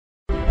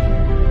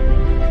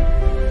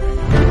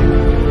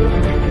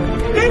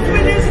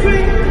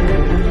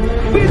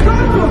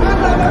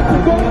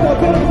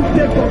God will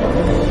take over.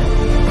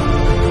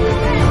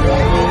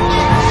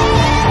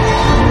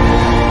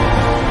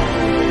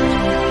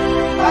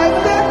 I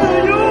said to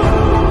you,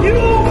 you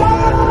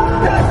must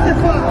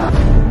testify.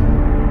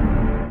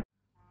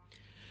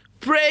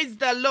 Praise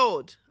the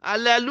Lord.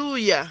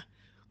 Hallelujah.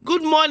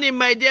 Good morning,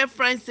 my dear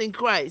friends in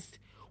Christ.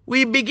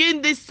 We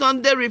begin this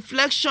Sunday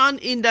reflection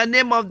in the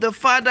name of the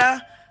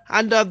Father,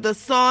 and of the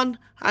Son,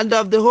 and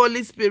of the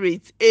Holy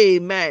Spirit.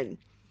 Amen.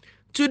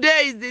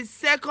 Today is the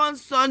second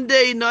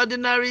Sunday in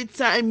Ordinary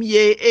Time,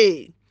 Year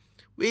A.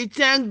 We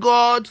thank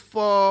God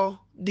for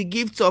the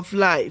gift of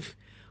life.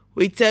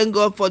 We thank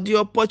God for the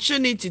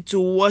opportunity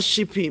to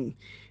worship Him.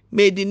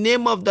 May the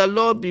name of the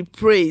Lord be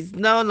praised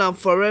now and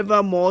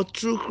forevermore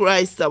through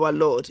Christ our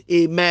Lord.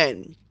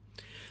 Amen.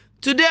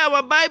 Today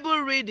our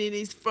Bible reading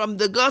is from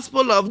the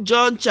Gospel of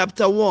John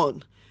chapter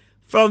 1,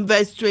 from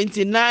verse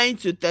 29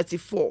 to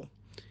 34.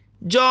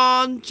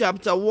 John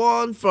chapter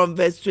 1 from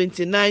verse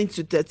 29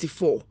 to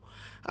 34.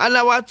 And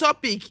our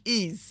topic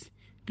is,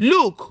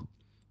 Look,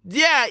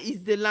 there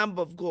is the Lamb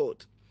of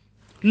God.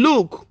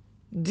 Look,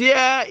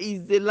 there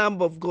is the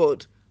Lamb of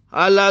God.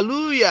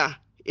 Hallelujah.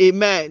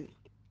 Amen.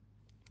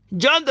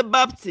 John the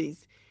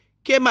Baptist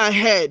came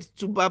ahead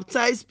to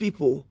baptize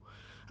people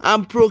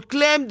and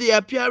proclaim the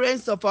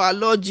appearance of our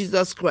Lord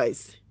Jesus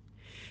Christ.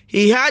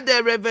 He had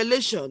a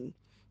revelation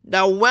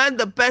that when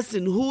the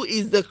person who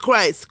is the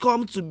Christ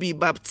comes to be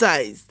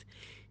baptized,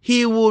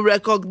 he will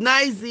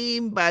recognize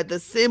him by the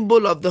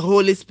symbol of the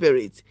Holy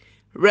Spirit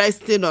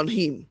resting on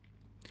him.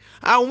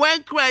 And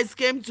when Christ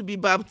came to be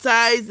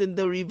baptized in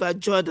the river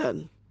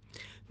Jordan,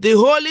 the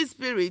Holy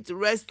Spirit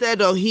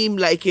rested on him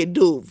like a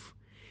dove.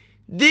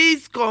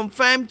 This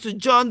confirmed to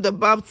John the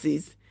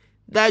Baptist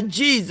that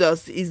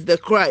Jesus is the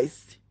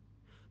Christ.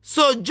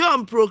 So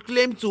John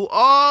proclaimed to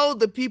all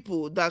the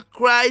people that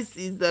Christ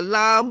is the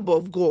Lamb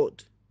of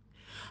God.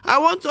 I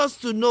want us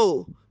to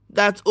know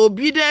that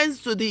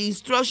obedience to the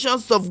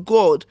instructions of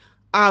God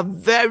are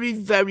very,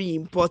 very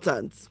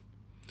important.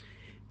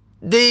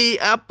 The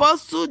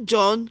Apostle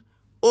John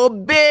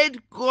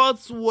obeyed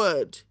God's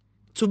word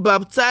to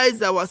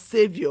baptize our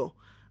Savior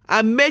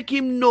and make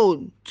him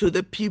known to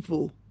the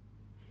people.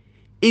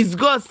 Is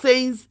God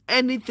saying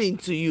anything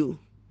to you?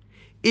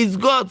 Is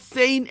God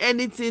saying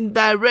anything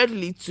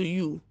directly to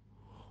you?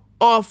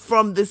 Or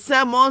from the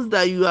sermons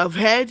that you have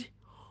heard?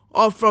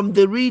 Or from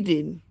the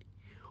reading?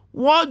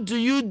 What do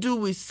you do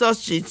with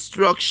such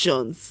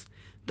instructions?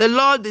 The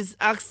Lord is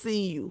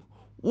asking you,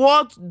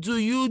 what do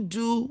you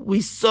do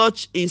with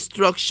such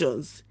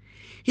instructions?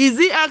 Is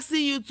He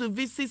asking you to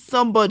visit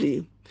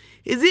somebody?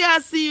 Is He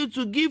asking you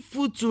to give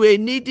food to a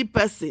needy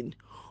person?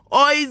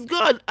 Or is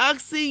God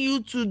asking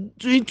you to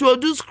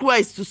introduce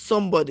Christ to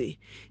somebody?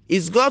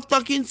 Is God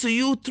talking to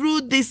you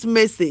through this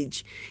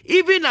message?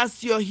 Even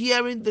as you're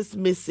hearing this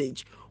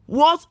message,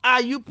 what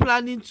are you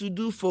planning to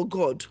do for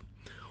God?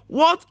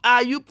 What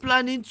are you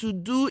planning to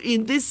do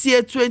in this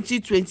year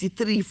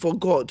 2023 for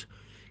God?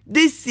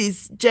 This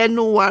is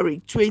January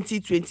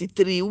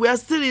 2023. We are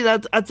still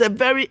at a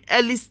very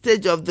early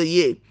stage of the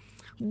year.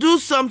 Do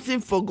something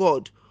for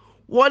God.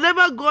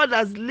 Whatever God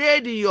has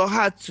laid in your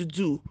heart to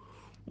do,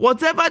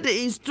 whatever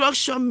the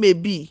instruction may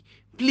be,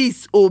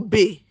 please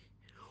obey.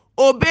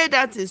 Obey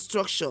that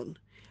instruction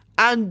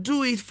and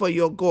do it for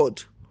your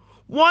God.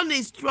 One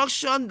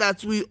instruction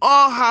that we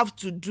all have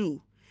to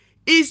do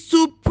is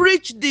to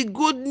preach the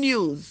good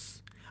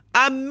news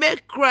and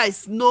make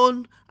Christ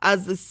known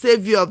as the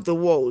Savior of the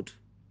world.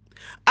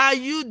 Are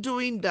you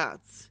doing that?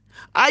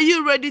 Are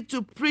you ready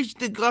to preach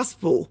the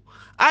gospel?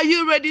 Are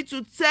you ready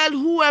to tell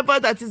whoever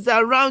that is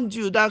around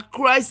you that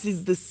Christ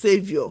is the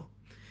Savior?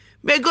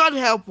 May God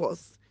help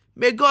us.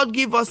 May God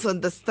give us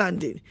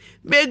understanding.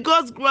 May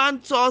God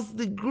grant us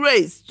the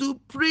grace to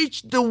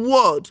preach the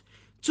word,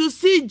 to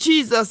see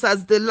Jesus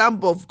as the Lamb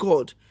of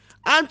God,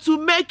 and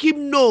to make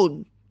him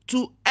known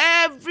to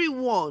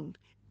everyone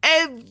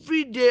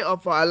every day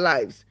of our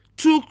lives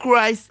through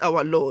Christ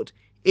our Lord.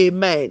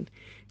 Amen.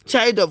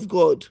 Child of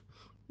God,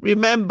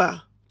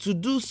 remember to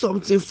do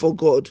something for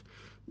God.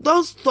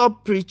 Don't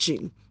stop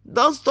preaching.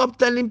 Don't stop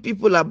telling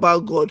people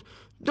about God.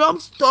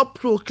 Don't stop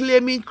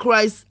proclaiming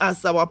Christ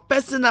as our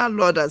personal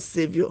Lord and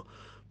Savior.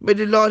 May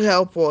the Lord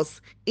help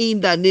us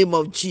in the name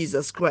of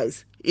Jesus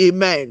Christ.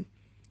 Amen.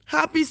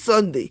 Happy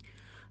Sunday,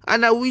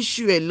 and I wish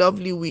you a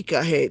lovely week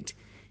ahead.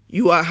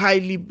 You are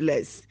highly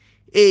blessed.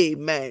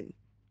 Amen.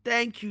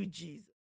 Thank you, Jesus.